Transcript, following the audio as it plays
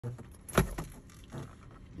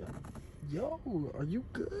Yo, are you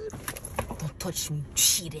good? Don't touch me,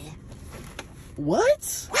 cheater.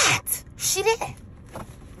 What? What? Cheater?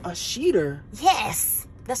 A cheater? Yes,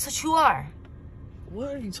 that's what you are.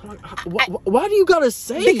 What are you talking? Why do you gotta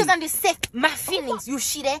say? Because I'm just sick. My feelings, you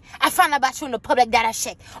cheater. I found out about you in the public data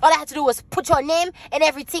check. All I had to do was put your name and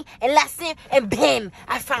everything and last name and bam,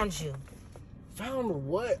 I found you. Found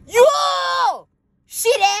what? You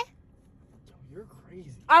cheater. Yo, you're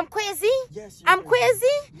crazy. I'm crazy? Yes, I'm crazy?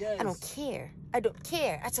 Yes. I don't care. I don't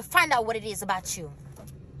care. I have to find out what it is about you.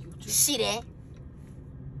 Cheater.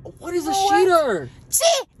 What is a cheater?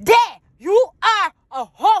 Cheater. You are a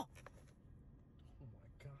hoe.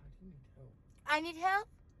 I need help?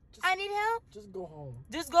 I need help? Just go home.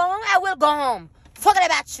 Just go home? I will go home. Forget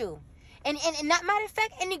about you. And that matter of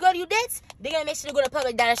fact, any girl you date, they're going to make sure they go to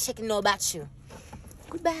public data check and know about you.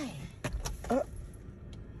 Goodbye.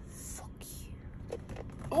 Fuck you.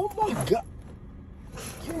 Oh my God.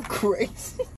 You're crazy.